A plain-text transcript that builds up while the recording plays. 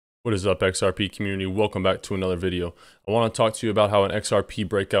What is up, XRP community? Welcome back to another video. I want to talk to you about how an XRP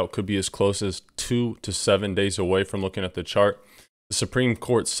breakout could be as close as 2 to 7 days away from looking at the chart. The Supreme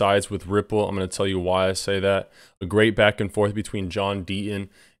Court sides with Ripple. I'm going to tell you why I say that. A great back and forth between John Deaton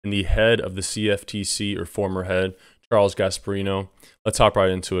and the head of the CFTC, or former head, Charles Gasparino. Let's hop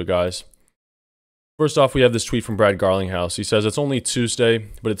right into it, guys. First off, we have this tweet from Brad Garlinghouse. He says, "It's only Tuesday,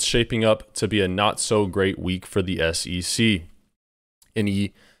 but it's shaping up to be a not so great week for the SEC." And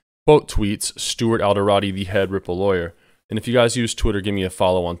he quote tweets Stuart Alderati, the head Ripple lawyer. And if you guys use Twitter, give me a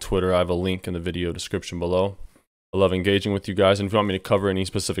follow on Twitter. I have a link in the video description below. I love engaging with you guys. And if you want me to cover any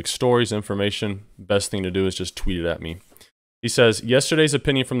specific stories, information, best thing to do is just tweet it at me. He says, "Yesterday's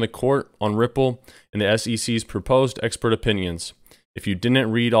opinion from the court on Ripple and the SEC's proposed expert opinions. If you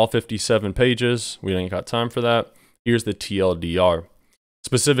didn't read all 57 pages, we ain't got time for that. Here's the TLDR.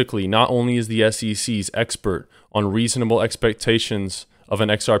 Specifically, not only is the SEC's expert on reasonable expectations of an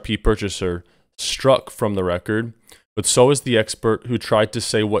XRP purchaser struck from the record, but so is the expert who tried to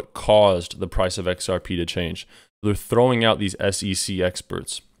say what caused the price of XRP to change." They're throwing out these SEC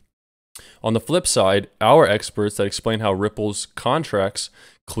experts. On the flip side, our experts that explain how Ripple's contracts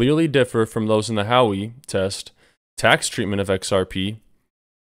clearly differ from those in the Howey test, tax treatment of XRP,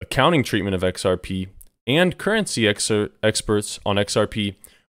 accounting treatment of XRP, and currency experts on XRP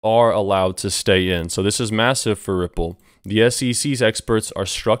are allowed to stay in. So this is massive for Ripple. The SEC's experts are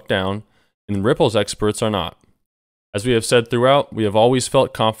struck down, and Ripple's experts are not. As we have said throughout, we have always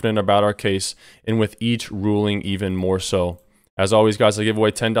felt confident about our case, and with each ruling even more so. As always, guys, I give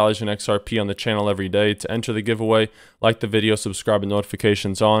away $10 in XRP on the channel every day. To enter the giveaway, like the video, subscribe with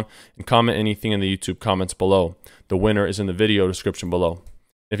notifications on, and comment anything in the YouTube comments below. The winner is in the video description below.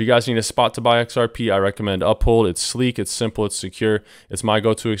 If you guys need a spot to buy XRP, I recommend Uphold. It's sleek, it's simple, it's secure. It's my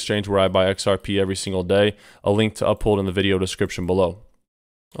go-to exchange where I buy XRP every single day. A link to Uphold in the video description below.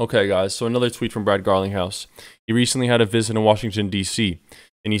 Okay, guys, so another tweet from Brad Garlinghouse. He recently had a visit in Washington, D.C.,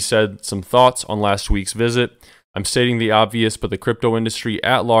 and he said some thoughts on last week's visit. "I'm stating the obvious, but the crypto industry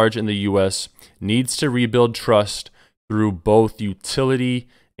at large in the U.S. needs to rebuild trust through both utility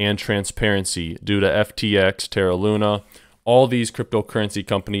and transparency due to FTX, Terra Luna, all these cryptocurrency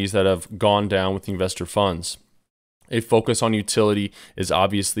companies that have gone down with investor funds. A focus on utility is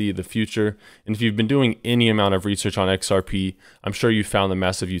obviously the future, and if you've been doing any amount of research on XRP, I'm sure you found the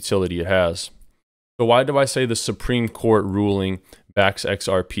massive utility it has." So why do I say the Supreme Court ruling backs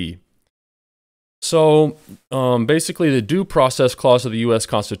XRP? So basically, the due process clause of the U.S.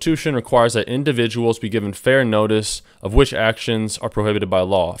 Constitution requires that individuals be given fair notice of which actions are prohibited by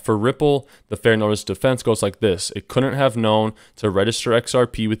law. For Ripple, the fair notice defense goes like this. It couldn't have known to register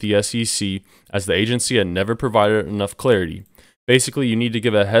XRP with the SEC as the agency had never provided enough clarity. Basically, you need to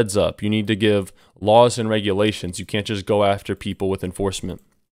give a heads up. You need to give laws and regulations. You can't just go after people with enforcement.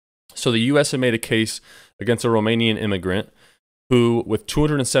 So the U.S. had made a case against a Romanian immigrant who, with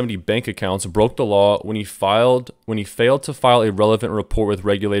 270 bank accounts, broke the law when he failed to file a relevant report with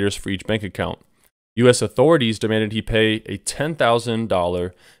regulators for each bank account. U.S. authorities demanded he pay a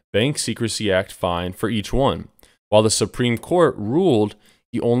 $10,000 Bank Secrecy Act fine for each one, while the Supreme Court ruled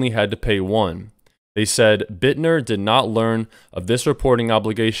he only had to pay one. They said Bittner did not learn of this reporting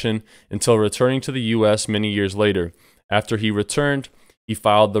obligation until returning to the U.S. many years later. After he returned, he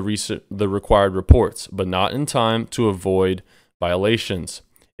filed the required reports, but not in time to avoid violations.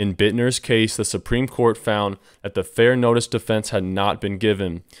 In Bittner's case, the Supreme Court found that the fair notice defense had not been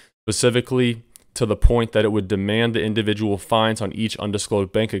given, specifically to the point that it would demand the individual fines on each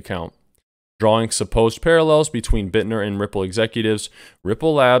undisclosed bank account. Drawing supposed parallels between Bittner and Ripple executives,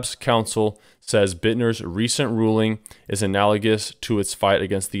 Ripple Labs counsel says Bittner's recent ruling is analogous to its fight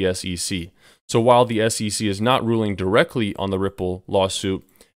against the SEC. So while the SEC is not ruling directly on the Ripple lawsuit,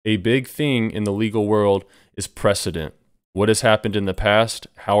 a big thing in the legal world is precedent. What has happened in the past?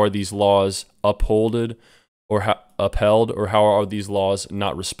 How are these laws upheld, or how are these laws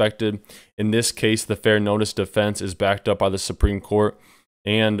not respected? In this case, the fair notice defense is backed up by the Supreme Court,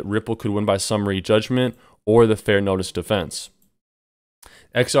 and Ripple could win by summary judgment or the fair notice defense.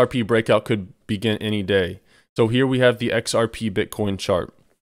 XRP breakout could begin any day. So here we have the XRP Bitcoin chart.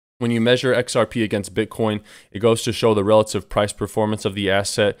 When you measure XRP against Bitcoin, it goes to show the relative price performance of the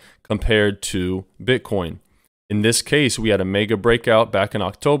asset compared to Bitcoin. In this case, we had a mega breakout back in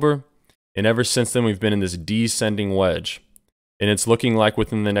October, and ever since then, we've been in this descending wedge. And it's looking like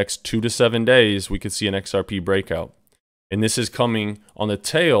within the next 2 to 7 days, we could see an XRP breakout. And this is coming on the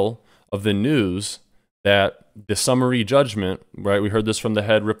tail of the news that the summary judgment, right? We heard this from the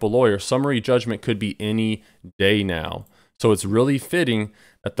head Ripple lawyer. Summary judgment could be any day now. So it's really fitting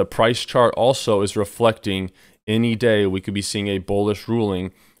that the price chart also is reflecting any day we could be seeing a bullish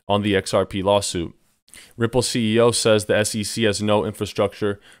ruling on the XRP lawsuit. Ripple CEO says the SEC has no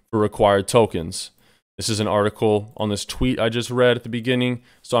infrastructure for required tokens. This is an article on this tweet I just read at the beginning,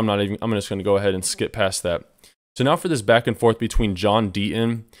 so I'm just going to go ahead and skip past that. So now for this back and forth between John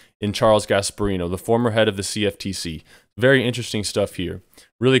Deaton and Charles Gasparino, the former head of the CFTC. Very interesting stuff here.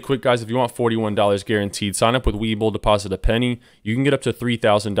 Really quick, guys, if you want $41 guaranteed, sign up with Webull, deposit a penny. You can get up to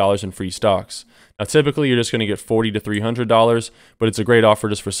 $3,000 in free stocks. Now, typically, you're just going to get $40 to $300, but it's a great offer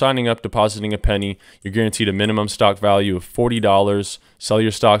just for signing up, depositing a penny. You're guaranteed a minimum stock value of $40. Sell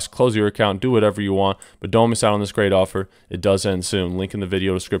your stocks, close your account, do whatever you want, but don't miss out on this great offer. It does end soon. Link in the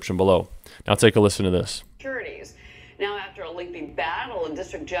video description below. Now, take a listen to this. Now, after a lengthy battle, a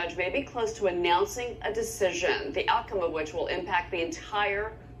district judge may be close to announcing a decision, the outcome of which will impact the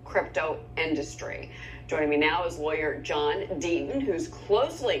entire crypto industry. Joining me now is lawyer John Deaton, who's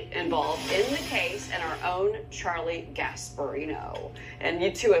closely involved in the case, and our own Charlie Gasparino. And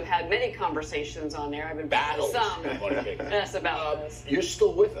you two have had many conversations on there. I've been battling some. Yes, about this. You're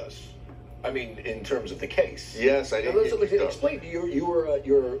still with us. I mean, in terms of the case. Yes, I did. Explain.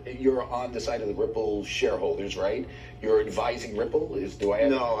 You're on the side of the Ripple shareholders, right? You're advising Ripple.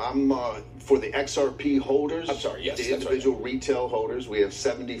 No, I'm for the XRP holders. I'm sorry. Yes, the individual retail holders. We have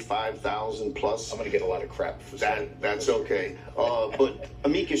 75,000 plus. I'm going to get a lot of crap for that. That's okay. But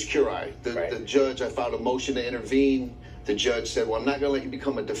amicus curiae, the judge. I filed a motion to intervene. The judge said, "Well, I'm not going to let you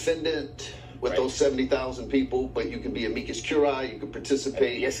become a defendant with those 70,000 people, but you can be amicus curiae, you can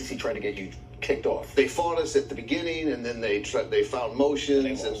participate." And the SEC tried to get you kicked off. They fought us at the beginning, and then they filed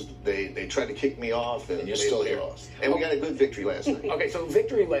motions, and they tried to kick me off, and you're still here. Lost. And we got a good victory last night. Okay, so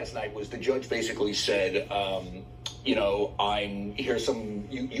victory last night was the judge basically said, you know, here's some,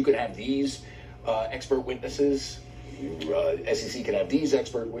 you could have these expert witnesses, SEC could have these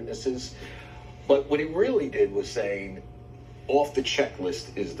expert witnesses, but what he really did was saying, off the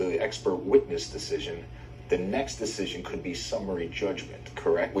checklist is the expert witness decision. The next decision could be summary judgment,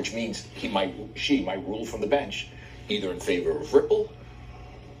 correct? Which means she might rule from the bench, either in favor of Ripple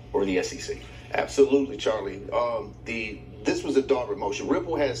or the SEC. Absolutely, Charlie. This was a Daubert motion.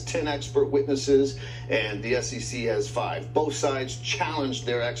 Ripple has 10 expert witnesses, and the SEC has 5. Both sides challenged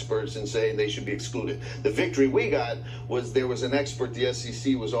their experts and saying they should be excluded. The victory we got was there was an expert the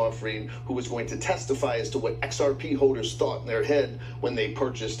SEC was offering who was going to testify as to what XRP holders thought in their head when they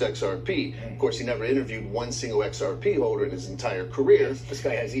purchased XRP. Of course, he never interviewed one single XRP holder in his entire career. This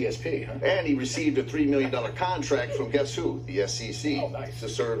guy has ESP, huh? And he received a $3 million contract from guess who? The SEC. Oh, nice. To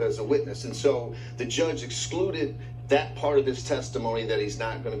serve as a witness. And so the judge excluded that part of his testimony that he's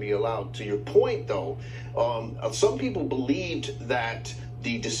not going to be allowed. To your point, though, some people believed that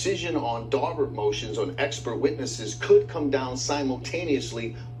the decision on Daubert motions on expert witnesses could come down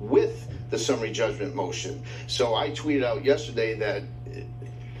simultaneously with the summary judgment motion. So I tweeted out yesterday that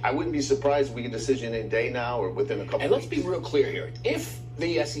I wouldn't be surprised if we get a decision in a day now or within a couple of weeks. And let's be real clear here. If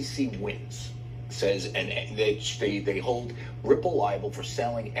the SEC wins, says, and they hold Ripple liable for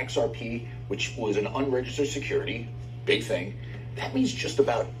selling XRP, which was an unregistered security, big thing, that means just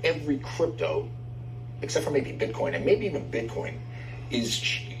about every crypto, except for maybe Bitcoin, and maybe even Bitcoin,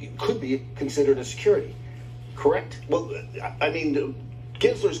 could be considered a security, correct? Well, I mean,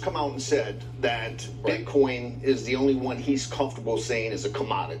 Gensler's come out and said that Bitcoin is the only one he's comfortable saying is a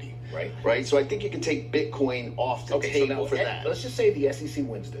commodity. Right. So I think you can take Bitcoin off the table for that. Let's just say the SEC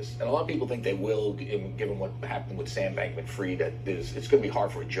wins this, and a lot of people think they will, given what happened with Sam Bankman-Fried. It's going to be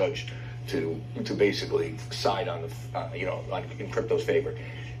hard for a judge to basically side on the in crypto's favor.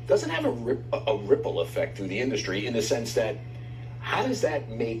 Doesn't have a ripple effect through the industry in the sense that how does that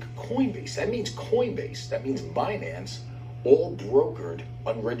make Coinbase? That means Coinbase. That means Binance. All brokered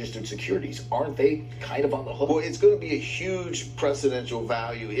unregistered securities. Aren't they kind of on the hook? Well, it's going to be a huge precedential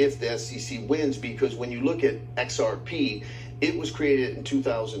value if the SEC wins, because when you look at XRP, it was created in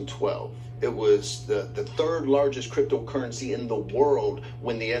 2012. It was the third largest cryptocurrency in the world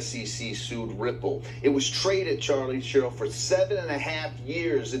when the SEC sued Ripple. It was traded, Charlie, Cheryl, for 7.5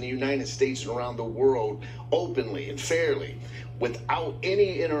 years in the United States and around the world openly and fairly without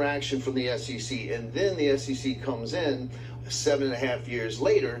any interaction from the SEC. And then the SEC comes in 7.5 years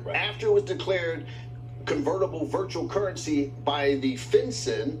later, after it was declared convertible virtual currency by the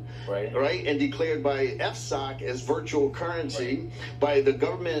FinCEN, and declared by FSOC as virtual currency, by the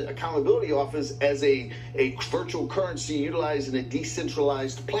Government Accountability Office as a virtual currency utilized in a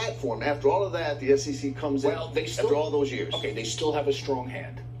decentralized platform. After all of that, the SEC comes in after all those years. Okay, they still have a strong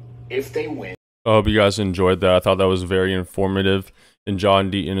hand. If they win. I hope you guys enjoyed that. I thought that was very informative. And John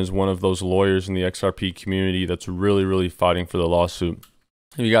Deaton is one of those lawyers in the XRP community that's really, really fighting for the lawsuit.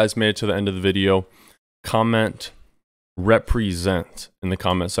 If you guys made it to the end of the video, comment, represent in the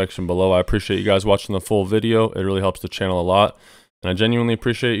comment section below. I appreciate you guys watching the full video. It really helps the channel a lot. And I genuinely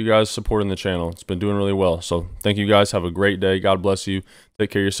appreciate you guys supporting the channel. It's been doing really well. So thank you guys. Have a great day. God bless you.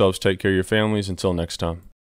 Take care of yourselves. Take care of your families. Until next time.